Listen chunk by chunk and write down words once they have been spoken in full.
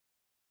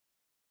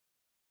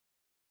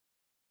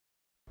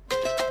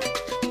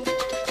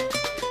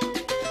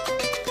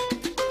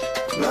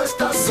No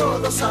estás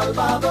solo,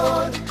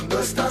 Salvador, no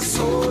estás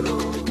solo,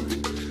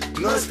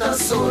 no estás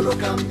solo,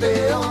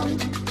 campeón.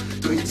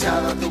 Tu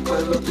hinchada, tu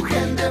pueblo, tu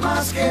gente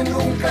más que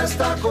nunca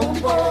está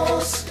con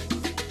vos.